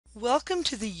Welcome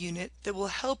to the unit that will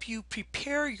help you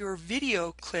prepare your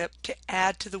video clip to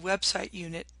add to the website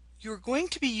unit. You're going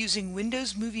to be using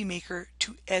Windows Movie Maker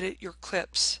to edit your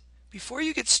clips. Before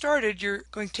you get started, you're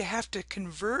going to have to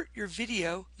convert your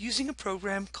video using a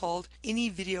program called Any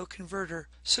Video Converter.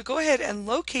 So go ahead and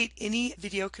locate Any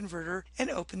Video Converter and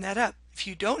open that up. If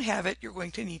you don't have it, you're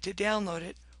going to need to download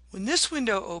it. When this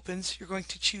window opens, you're going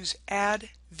to choose Add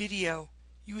Video.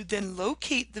 You would then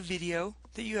locate the video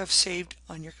that you have saved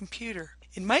on your computer.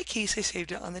 In my case, I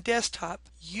saved it on the desktop.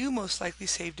 You most likely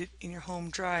saved it in your home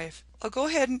drive. I'll go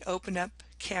ahead and open up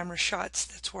Camera Shots.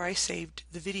 That's where I saved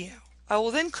the video. I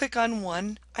will then click on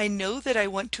one. I know that I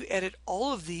want to edit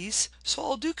all of these, so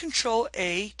I'll do Control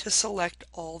A to select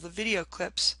all the video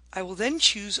clips. I will then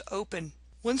choose Open.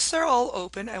 Once they're all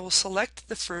open, I will select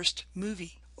the first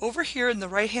movie. Over here in the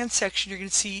right-hand section, you're going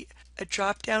to see a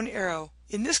drop-down arrow.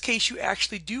 In this case, you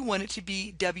actually do want it to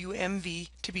be WMV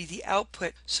to be the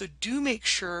output, so do make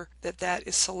sure that that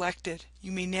is selected.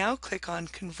 You may now click on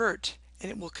Convert, and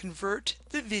it will convert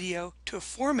the video to a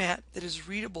format that is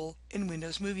readable in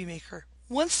Windows Movie Maker.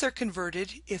 Once they're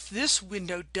converted, if this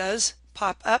window does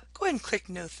pop up, go ahead and click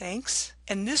No Thanks,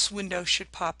 and this window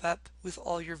should pop up with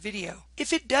all your video.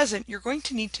 If it doesn't, you're going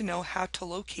to need to know how to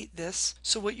locate this.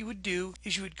 So what you would do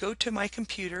is you would go to My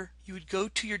Computer, you would go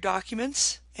to your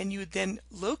Documents, and you would then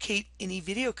locate Any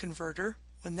Video Converter.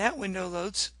 When that window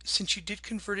loads, since you did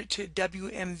convert it to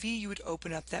WMV, you would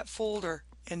open up that folder.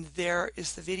 And there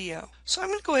is the video. So I'm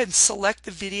going to go ahead and select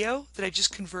the video that I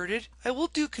just converted. I will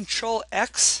do Control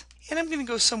X, and I'm going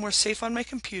to go somewhere safe on my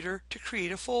computer to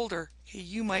create a folder. Okay,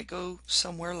 you might go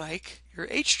somewhere like your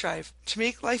H drive. To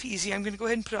make life easy, I'm going to go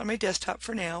ahead and put it on my desktop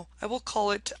for now. I will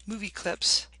call it Movie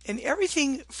Clips. And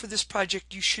everything for this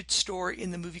project you should store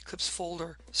in the Movie Clips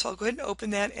folder. So I'll go ahead and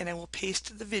open that, and I will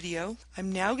paste the video.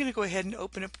 I'm now going to go ahead and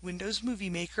open up Windows Movie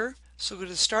Maker. So go to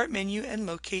the Start menu and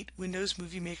locate Windows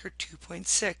Movie Maker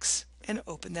 2.6 and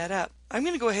open that up. I'm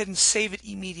going to go ahead and save it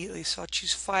immediately. So I'll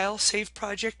choose File, Save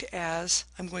Project As.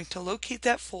 I'm going to locate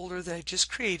that folder that I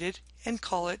just created and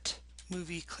call it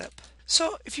Movie Clip.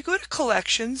 So if you go to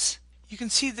Collections, you can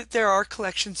see that there are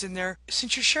collections in there.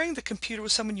 Since you're sharing the computer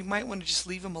with someone, you might want to just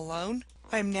leave them alone.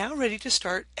 I am now ready to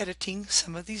start editing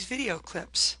some of these video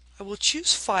clips. I will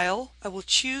choose File, I will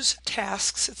choose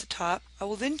Tasks at the top, I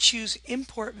will then choose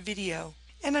Import Video,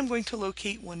 and I'm going to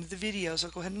locate one of the videos.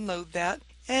 I'll go ahead and load that,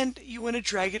 and you want to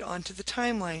drag it onto the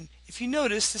timeline. If you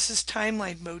notice, this is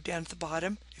timeline mode down at the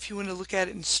bottom. If you want to look at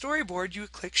it in Storyboard, you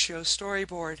would click Show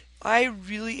Storyboard. I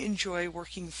really enjoy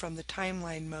working from the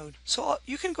timeline mode. So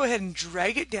you can go ahead and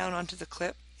drag it down onto the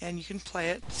clip, and you can play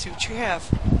it, see what you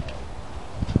have.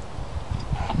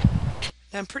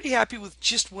 Now, I'm pretty happy with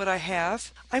just what I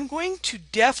have. I'm going to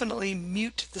definitely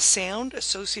mute the sound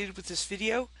associated with this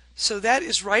video. So that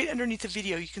is right underneath the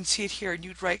video. You can see it here, and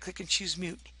you'd right click and choose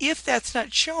mute. If that's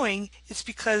not showing, it's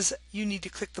because you need to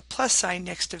click the plus sign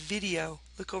next to video.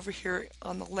 Look over here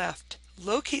on the left.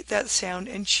 Locate that sound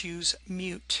and choose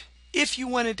mute. If you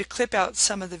wanted to clip out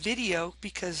some of the video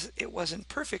because it wasn't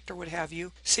perfect or what have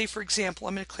you, say for example,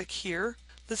 I'm going to click here.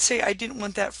 Let's say I didn't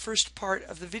want that first part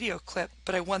of the video clip,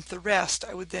 but I want the rest.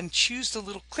 I would then choose the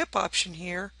little clip option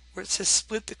here where it says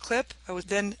split the clip. I would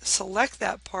then select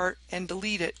that part and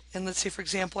delete it. And let's say for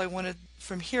example I wanted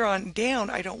from here on down,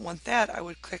 I don't want that. I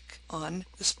would click on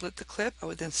the split the clip. I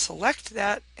would then select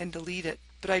that and delete it.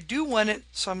 But I do want it,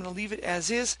 so I'm going to leave it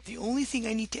as is. The only thing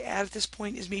I need to add at this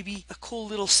point is maybe a cool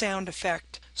little sound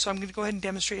effect. So I'm going to go ahead and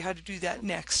demonstrate how to do that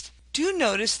next. Do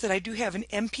notice that I do have an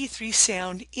MP3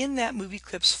 sound in that Movie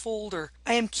Clips folder.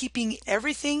 I am keeping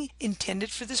everything intended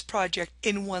for this project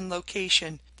in one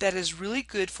location. That is really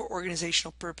good for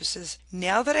organizational purposes.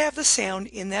 Now that I have the sound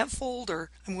in that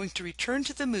folder, I'm going to return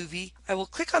to the movie. I will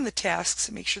click on the tasks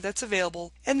and make sure that's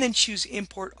available, and then choose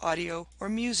Import Audio or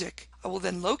Music. I will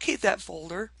then locate that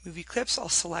folder, Movie Clips, I'll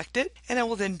select it, and I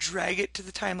will then drag it to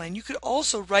the timeline. You could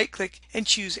also right click and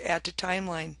choose Add to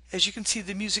Timeline. As you can see,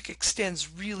 the music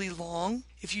extends really long.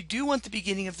 If you do want the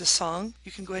beginning of the song,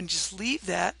 you can go ahead and just leave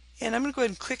that. And I'm going to go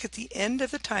ahead and click at the end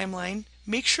of the timeline.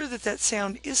 Make sure that that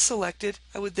sound is selected.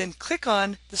 I would then click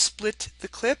on the split the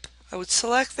clip. I would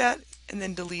select that and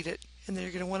then delete it. And then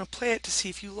you're going to want to play it to see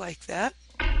if you like that.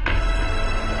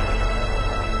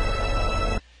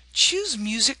 Choose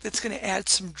music that's going to add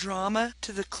some drama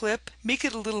to the clip, make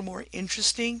it a little more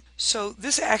interesting. So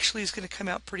this actually is going to come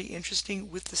out pretty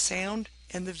interesting with the sound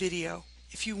and the video.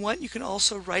 If you want, you can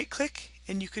also right click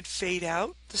and you could fade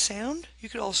out the sound. You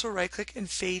could also right click and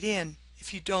fade in.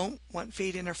 If you don't want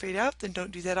fade in or fade out, then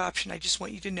don't do that option. I just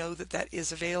want you to know that that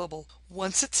is available.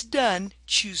 Once it's done,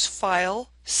 choose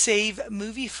File, Save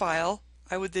Movie File.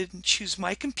 I would then choose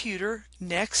my computer,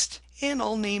 next, and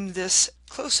I'll name this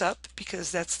close up because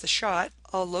that's the shot.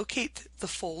 I'll locate the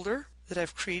folder that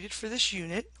I've created for this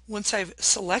unit. Once I've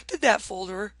selected that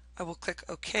folder, I will click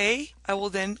OK. I will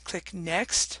then click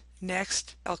next.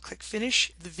 Next, I'll click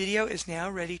finish. The video is now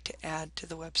ready to add to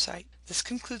the website. This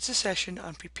concludes the session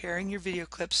on preparing your video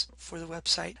clips for the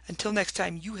website. Until next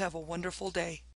time, you have a wonderful day.